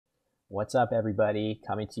What's up, everybody?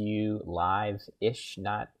 Coming to you live-ish,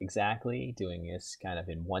 not exactly, doing this kind of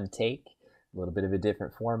in one take, a little bit of a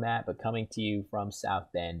different format, but coming to you from South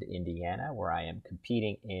Bend, Indiana, where I am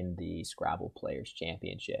competing in the Scrabble Players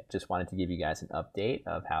Championship. Just wanted to give you guys an update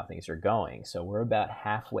of how things are going. So we're about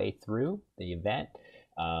halfway through the event.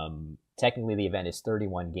 Technically, the event is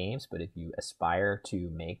 31 games, but if you aspire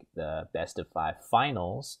to make the best of 5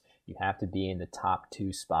 finals, you have to be in the top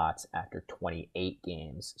 2 spots after 28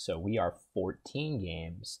 games. So we are 14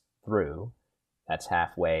 games through. That's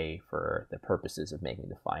halfway for the purposes of making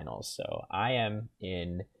the finals. So I am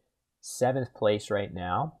in 7th place right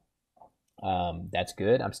now. That's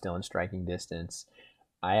good. I'm still in striking distance.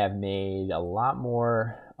 I have made a lot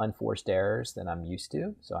more unforced errors than I'm used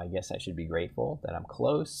to. So I guess I should be grateful that I'm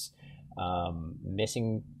close.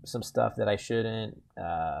 Missing some stuff that I shouldn't.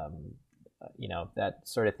 That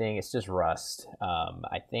sort of thing. It's just rust.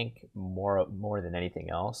 I think more than anything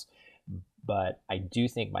else. But I do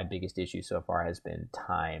think my biggest issue so far has been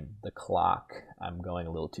time, the clock. I'm going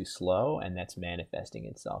a little too slow, and that's manifesting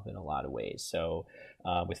itself in a lot of ways. So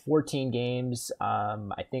with 14 games,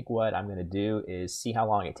 I think what I'm going to do is see how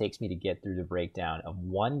long it takes me to get through the breakdown of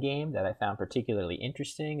one game that I found particularly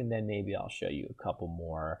interesting, and then maybe I'll show you a couple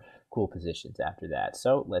more cool positions after that.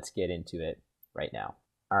 So let's get into it right now.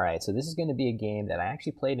 All right, so this is going to be a game that I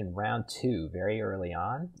actually played in round 2 very early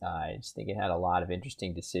on. I just think it had a lot of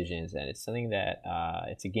interesting decisions, and it's something that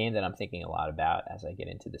it's a game that I'm thinking a lot about as I get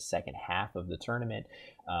into the second half of the tournament.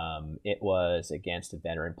 It was against a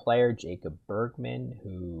veteran player, Jacob Bergman,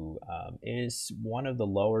 who is one of the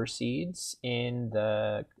lower seeds in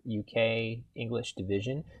the UK English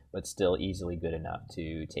division, but still easily good enough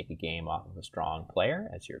to take a game off of a strong player,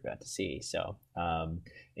 as you're about to see. So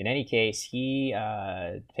in any case, he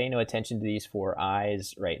pay no attention to these 4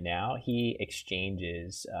 eyes right now. He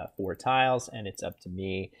exchanges 4 tiles, and it's up to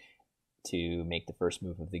me to make the first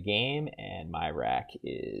move of the game, and my rack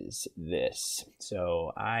is this.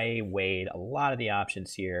 So I weighed a lot of the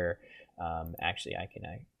options here. Actually, I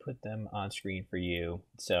put them on screen for you,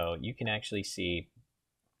 so you can actually see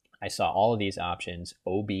I saw all of these options,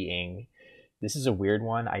 OBing. This is a weird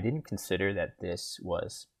one. I didn't consider that this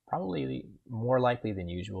was probably more likely than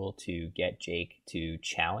usual to get Jake to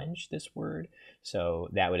challenge this word. So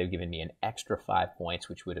that would have given me an extra 5 points,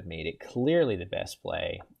 which would have made it clearly the best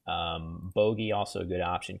play. Bogey, also a good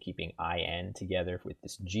option, keeping IN together with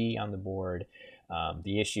this G on the board.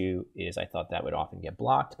 The issue is I thought that would often get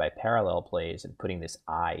blocked by parallel plays, and putting this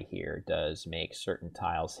I here does make certain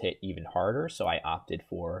tiles hit even harder, so I opted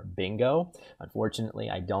for bingo. Unfortunately,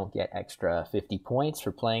 I don't get extra 50 points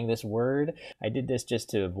for playing this word. I did this just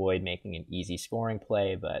to avoid making an easy scoring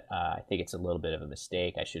play, but I think it's a little bit of a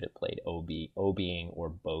mistake. I should have played OBing or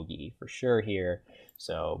bogey for sure here.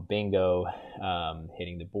 So bingo,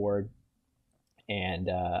 hitting the board. And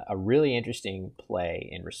a really interesting play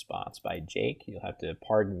in response by Jake. You'll have to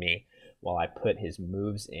pardon me while I put his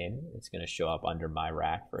moves in. It's going to show up under my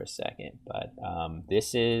rack for a second. But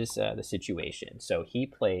this is the situation. So he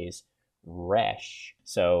plays Resh.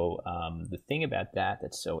 So the thing about that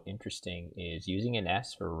that's so interesting is using an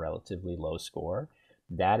S for a relatively low score.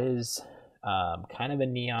 That is kind of a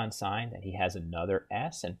neon sign that he has another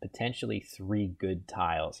S and potentially 3 good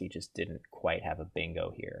tiles. He just didn't quite have a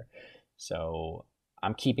bingo here. So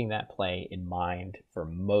I'm keeping that play in mind for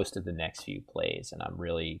most of the next few plays, and I'm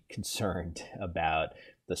really concerned about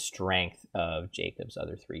the strength of Jacob's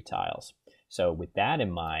other 3 tiles. So with that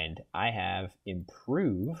in mind, I have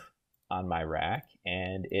improve on my rack,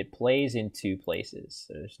 and it plays in 2 places.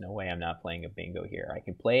 So there's no way I'm not playing a bingo here. I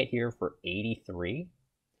can play it here for 83,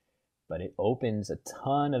 but it opens a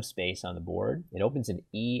ton of space on the board. It opens an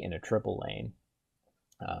E and a triple lane.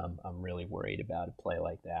 I'm really worried about a play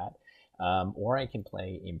like that. Or I can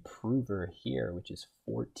play Improver here, which is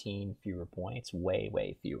 14 fewer points,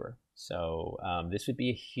 way fewer. So this would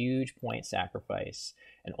be a huge point sacrifice.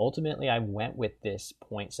 And ultimately, I went with this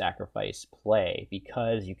point sacrifice play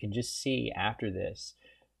because you can just see after this,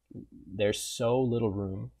 there's so little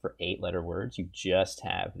room for 8-letter words. You just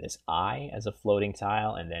have this I as a floating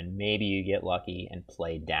tile, and then maybe you get lucky and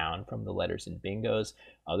play down from the letters in bingos.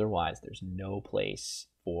 Otherwise, there's no place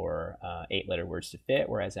for 8-letter words to fit,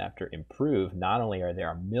 whereas after improve, not only are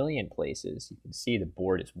there a million places, you can see the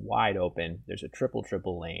board is wide open, there's a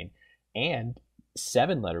triple lane, and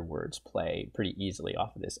 7-letter words play pretty easily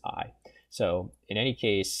off of this I. So in any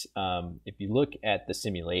case, if you look at the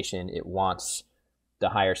simulation, it wants the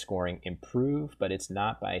higher scoring improve, but it's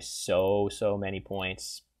not by so many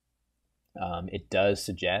points. It does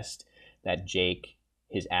suggest that Jake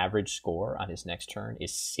his average score on his next turn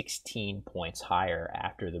is 16 points higher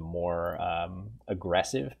after the more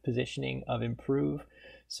aggressive positioning of improve.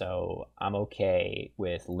 So I'm okay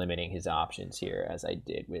with limiting his options here as I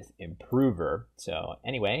did with improver. So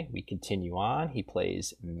anyway, we continue on. He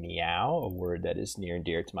plays meow, a word that is near and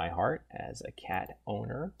dear to my heart as a cat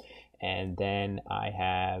owner. And then I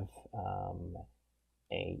have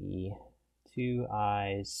a 2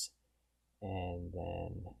 eyes and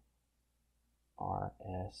then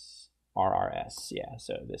RRS. Yeah,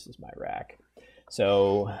 so this is my rack.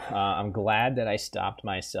 So I'm glad that I stopped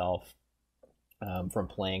myself from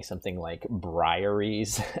playing something like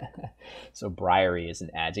briaries. So briary is an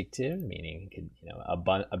adjective, meaning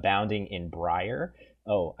abounding in briar.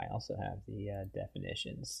 Oh, I also have the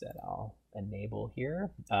definitions that I'll enable here.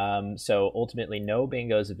 So ultimately, no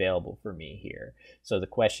bingos available for me here. So the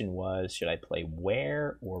question was, should I play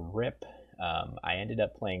where or rip? I ended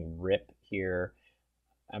up playing rip here.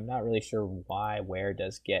 I'm not really sure why where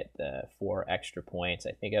does get the 4 extra points.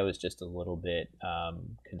 I think I was just a little bit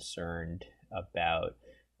concerned about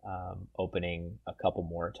opening a couple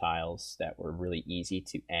more tiles that were really easy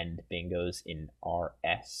to end bingos in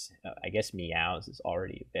RS. I guess meows is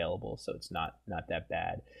already available, so it's not that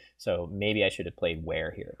bad. So maybe I should have played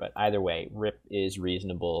where here, but either way, rip is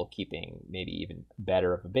reasonable, keeping maybe even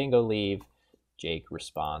better of a bingo leave. Jake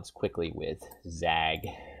responds quickly with zag.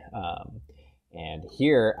 And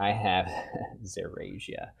here I have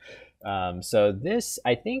Zerasia. So this,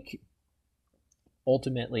 I think,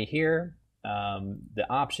 ultimately here, the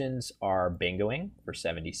options are bingoing for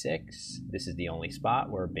 76. This is the only spot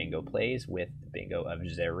where bingo plays with the bingo of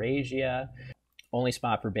Zerasia. Only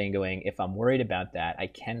spot for bingoing. If I'm worried about that, I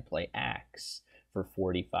can play axe for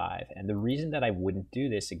 45. And the reason that I wouldn't do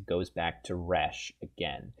this, it goes back to Resh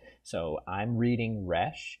again. So I'm reading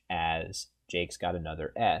Resh as Jake's got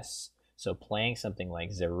another S. So playing something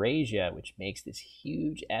like Zerasia, which makes this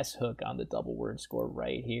huge S hook on the double word score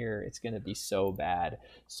right here, it's going to be so bad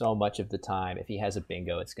so much of the time. If he has a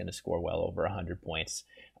bingo, it's going to score well over 100 points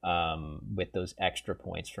with those extra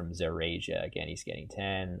points from Zerasia. Again, he's getting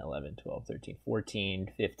 10, 11, 12, 13,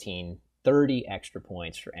 14, 15, 30 extra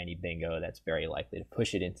points for any bingo. That's very likely to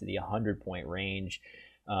push it into the 100-point range.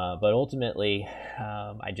 But ultimately,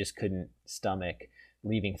 I just couldn't stomach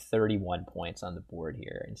leaving 31 points on the board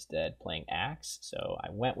here, instead playing axe. So I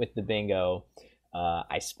went with the bingo.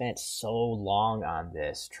 I spent so long on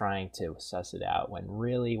this trying to suss it out, when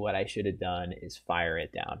really what I should have done is fire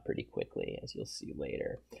it down pretty quickly, as you'll see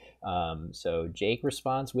later. So Jake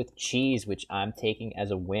responds with cheese, which I'm taking as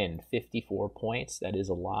a win. 54 points, that is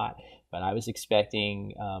a lot, but I was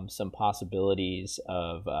expecting some possibilities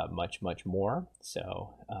of much more.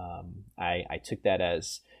 So I took that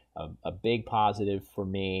as a big positive for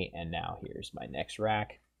me. And now here's my next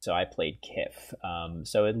rack. So I played Kif.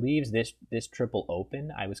 So it leaves this triple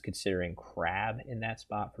open. I was considering Crab in that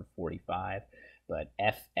spot for 45, but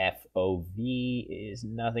FFOV is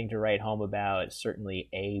nothing to write home about. Certainly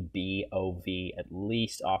ABOV at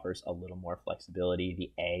least offers a little more flexibility.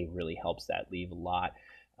 The A really helps that leave a lot.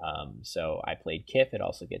 So I played Kif. It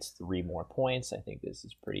also gets 3 more points. I think this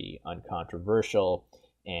is pretty uncontroversial.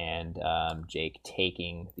 And Jake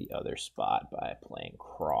taking the other spot by playing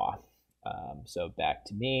Craw. So back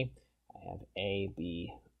to me. I have A,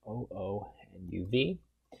 B, O, O, and UV.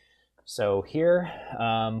 So here,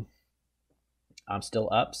 I'm still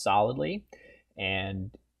up solidly.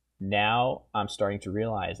 And now I'm starting to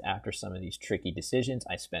realize, after some of these tricky decisions,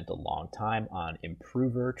 I spent a long time on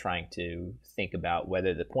Improver, trying to think about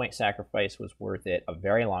whether the point sacrifice was worth it. A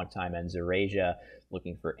very long time on Zerasia,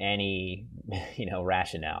 looking for any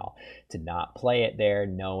rationale to not play it there,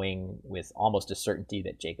 knowing with almost a certainty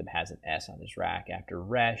that Jacob has an S on his rack after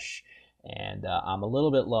Resh. And I'm a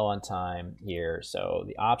little bit low on time here, so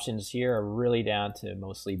the options here are really down to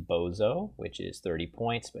mostly Bozo, which is 30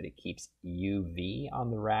 points, but it keeps UV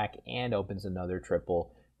on the rack and opens another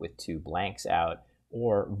triple with 2 blanks out,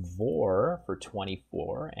 or Vor for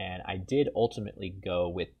 24. And I did ultimately go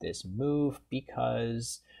with this move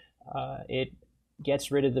because it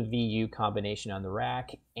gets rid of the VU combination on the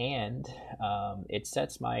rack, and it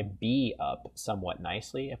sets my B up somewhat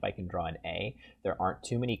nicely if I can draw an A. There aren't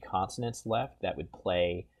too many consonants left that would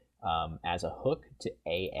play as a hook to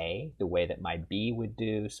AA the way that my B would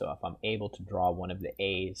do. So if I'm able to draw one of the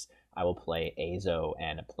A's, I will play Azo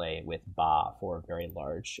and play with Ba for a very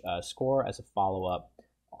large score as a follow-up.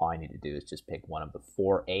 All I need to do is just pick one of the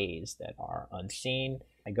 4 A's that are unseen.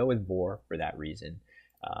 I go with Vor for that reason.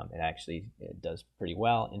 It does pretty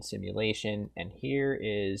well in simulation. And here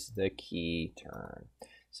is the key turn.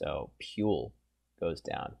 So Pule goes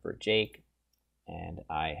down for Jake, and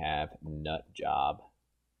I have Nut Job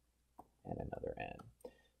and another N.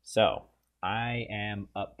 So I am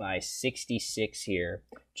up by 66 here.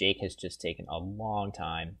 Jake has just taken a long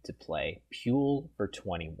time to play. Pule for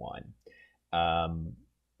 21.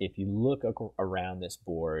 If you look around this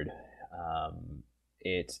board,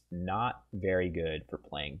 it's not very good for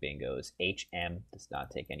playing bingos. HM does not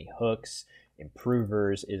take any hooks.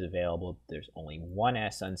 Improvers is available. There's only one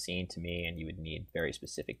S unseen to me, and you would need very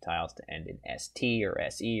specific tiles to end in ST or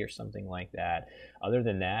SE or something like that. Other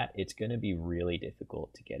than that, it's going to be really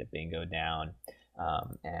difficult to get a bingo down.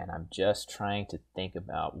 And I'm just trying to think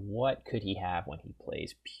about what could he have when he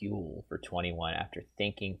plays Pule for 21 after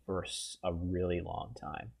thinking for a really long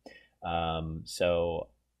time. So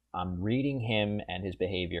I'm reading him and his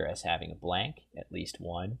behavior as having a blank, at least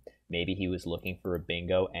one. Maybe he was looking for a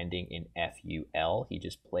bingo ending in FUL. He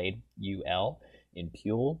just played UL in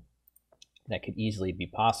Pule. That could easily be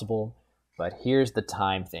possible. But here's the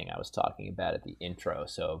time thing I was talking about at the intro.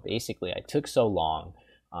 So basically, I took so long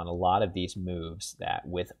on a lot of these moves that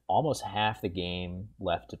with almost half the game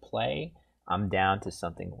left to play, I'm down to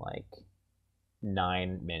something like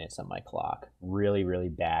 9 minutes on my clock. Really, really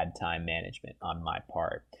bad time management on my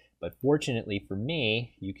part. But fortunately for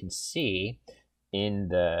me, you can see in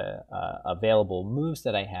the available moves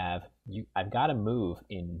that I have, I've got a move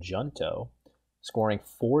in Junto scoring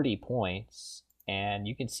 40 points, and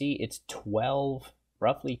you can see it's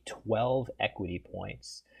roughly 12 equity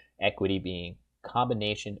points. Equity being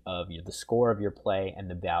combination of the score of your play and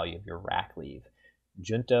the value of your rack leave.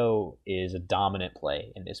 Junto is a dominant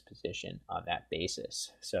play in this position on that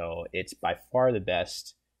basis. So it's by far the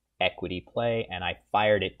best equity play, and I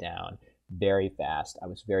fired it down very fast. I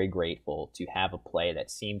was very grateful to have a play that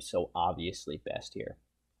seemed so obviously best here.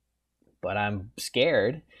 But I'm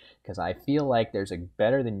scared because I feel like there's a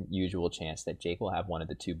better than usual chance that Jake will have one of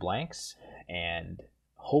the two blanks, and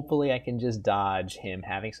hopefully I can just dodge him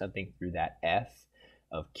having something through that F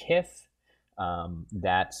of Kif.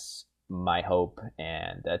 That's my hope,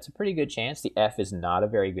 and that's a pretty good chance. The F is not a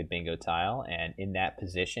very good bingo tile, and in that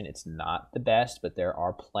position it's not the best, but there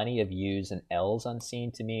are plenty of U's and L's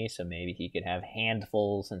unseen to me, so maybe he could have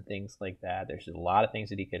handfuls and things like that. There's a lot of things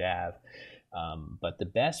that he could have, but the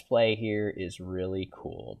best play here is really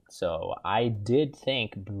cool. So I did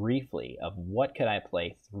think briefly of what could I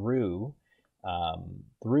play through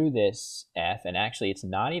this F, and actually it's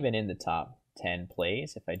not even in the top 10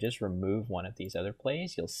 plays. If I just remove one of these other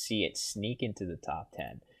plays, you'll see it sneak into the top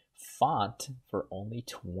 10. Font for only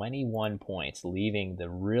 21 points, leaving the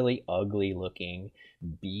really ugly looking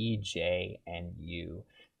B, J, and U.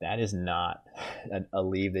 That is not a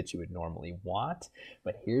leave that you would normally want,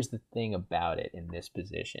 but here's the thing about it in this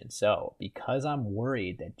position. So because I'm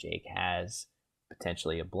worried that Jake has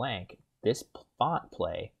potentially a blank, this font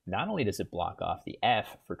play, not only does it block off the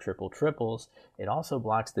F for triple triples, it also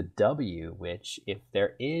blocks the W, which if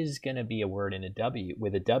there is going to be a word in a W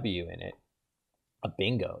with a W in it, a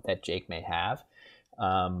bingo that Jake may have,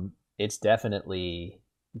 it's definitely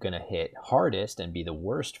going to hit hardest and be the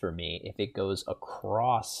worst for me if it goes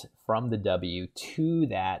across from the W to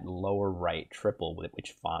that lower right triple,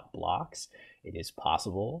 which font blocks. It is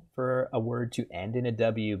possible for a word to end in a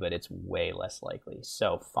W, but it's way less likely.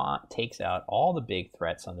 So font takes out all the big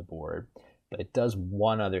threats on the board, but it does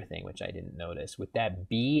one other thing which I didn't notice. With that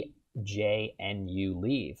B, J, and U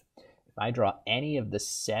leave, if I draw any of the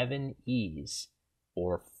 7 E's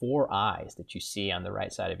or 4 I's that you see on the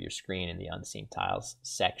right side of your screen in the unseen tiles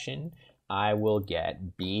section, I will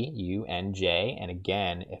get B, U, and J. And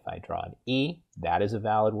again, if I draw an E, that is a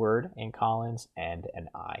valid word in Collins, and an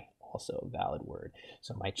I, also a valid word.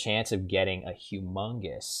 So my chance of getting a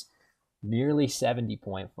humongous, nearly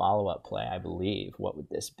 70-point follow-up play, I believe, what would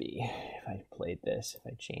this be? If I played this, if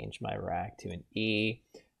I change my rack to an E,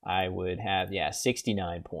 I would have,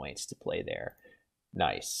 69 points to play there.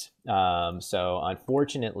 Nice. So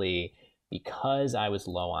unfortunately, because I was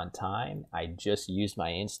low on time, I just used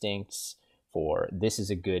my instincts for this is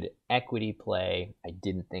a good equity play. I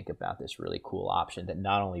didn't think about this really cool option that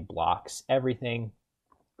not only blocks everything,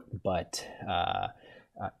 but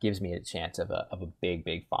gives me a chance of a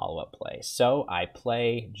big follow-up play. So I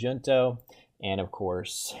play Junto, and of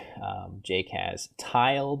course, Jake has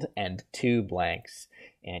tiled and 2 blanks,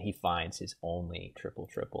 and he finds his only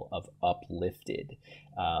triple of uplifted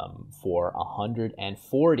for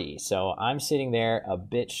 140. So I'm sitting there a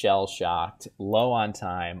bit shell-shocked, low on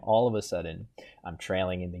time. All of a sudden, I'm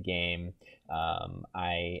trailing in the game.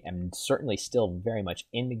 I am certainly still very much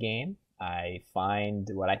in the game. I find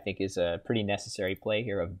what I think is a pretty necessary play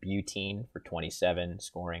here of butene for 27,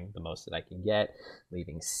 scoring the most that I can get,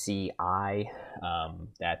 leaving CI.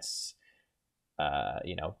 That's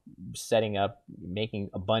you know, setting up, making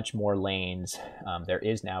a bunch more lanes. There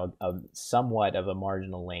is now a somewhat of a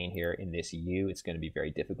marginal lane here in this U. It's going to be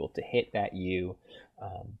very difficult to hit that U,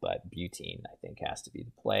 but butane, I think, has to be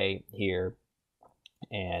the play here.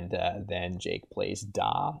 And then Jake plays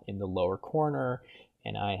Da in the lower corner,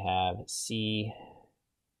 and I have CINNTOTY.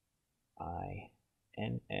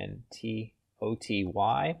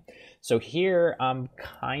 So here I'm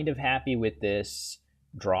kind of happy with this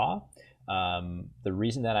draw. The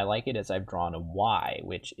reason that I like it is I've drawn a Y,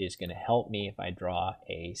 which is going to help me if I draw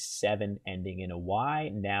a 7 ending in a Y.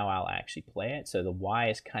 Now I'll actually play it. So the Y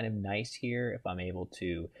is kind of nice here if I'm able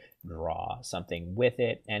to draw something with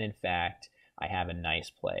it. And in fact, I have a nice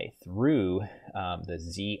play through the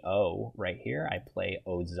ZO right here. I play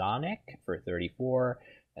Ozonic for 34.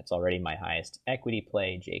 That's already my highest equity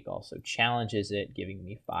play. Jake also challenges it, giving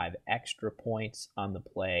me 5 extra points on the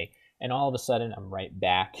play. And all of a sudden, I'm right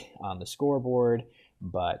back on the scoreboard.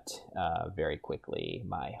 But very quickly,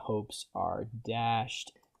 my hopes are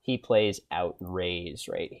dashed. He plays Outraise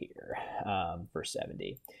right here for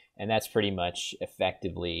 70. And that's pretty much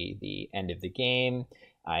effectively the end of the game.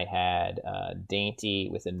 I had Dainty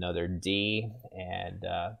with another D, and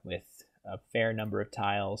with a fair number of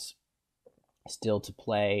tiles still to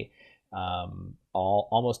play.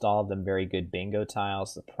 Almost all of them very good bingo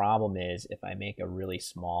tiles. The problem is if I make a really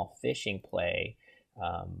small fishing play,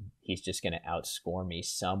 he's just going to outscore me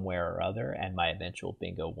somewhere or other, and my eventual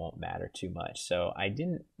bingo won't matter too much. So I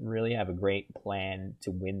didn't really have a great plan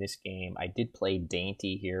to win this game. I did play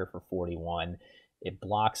Dainty here for 41. It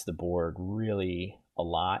blocks the board really a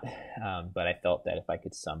lot, but I felt that if I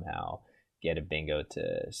could somehow get a bingo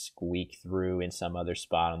to squeak through in some other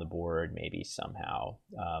spot on the board, maybe somehow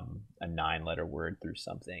a 9-letter word through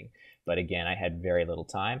something. But again, I had very little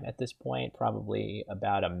time at this point, probably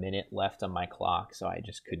about a minute left on my clock, so I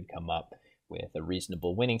just couldn't come up with a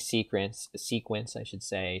reasonable winning sequence, I should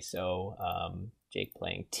say. So Jake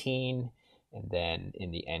playing teen, and then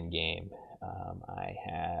in the end game, I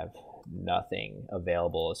have nothing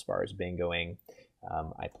available as far as bingoing.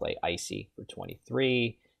 I play Icy for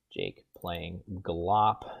 23, Jake playing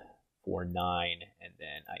Glop for 9, and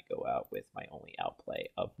then I go out with my only outplay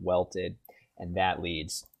of Welted, and that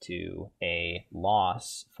leads to a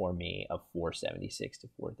loss for me of 476 to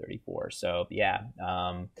 434. So yeah,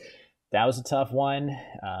 that was a tough one.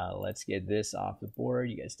 Let's get this off the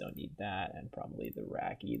board. You guys don't need that, and probably the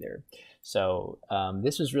rack either. So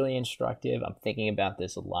this was really instructive. I'm thinking about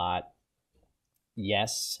this a lot.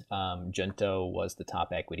 Yes, Junto was the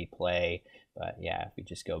top equity play, but yeah, if we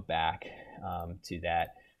just go back to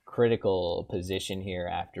that critical position here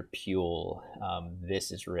after Puel,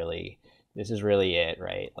 this is really it,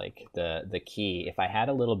 right? Like the key. If I had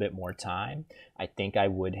a little bit more time, I think I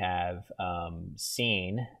would have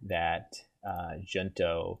seen that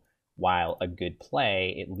Junto, while a good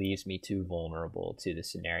play, it leaves me too vulnerable to the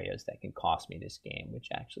scenarios that can cost me this game, which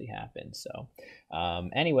actually happened. So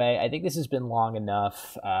anyway, I think this has been long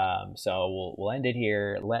enough. So we'll end it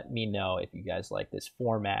here. Let me know if you guys like this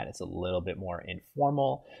format. It's a little bit more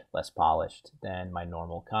informal, less polished than my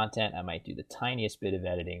normal content. I might do the tiniest bit of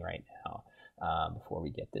editing right now before we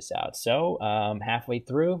get this out. So halfway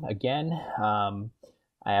through, again,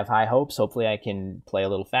 I have high hopes. Hopefully I can play a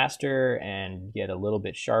little faster and get a little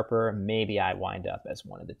bit sharper. Maybe I wind up as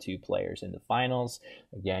one of the 2 players in the finals.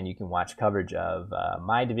 Again, you can watch coverage of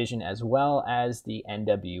my division as well as the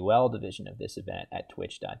NWL division of this event at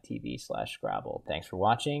twitch.tv/Scrabble. Thanks for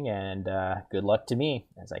watching, and good luck to me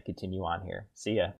as I continue on here. See ya.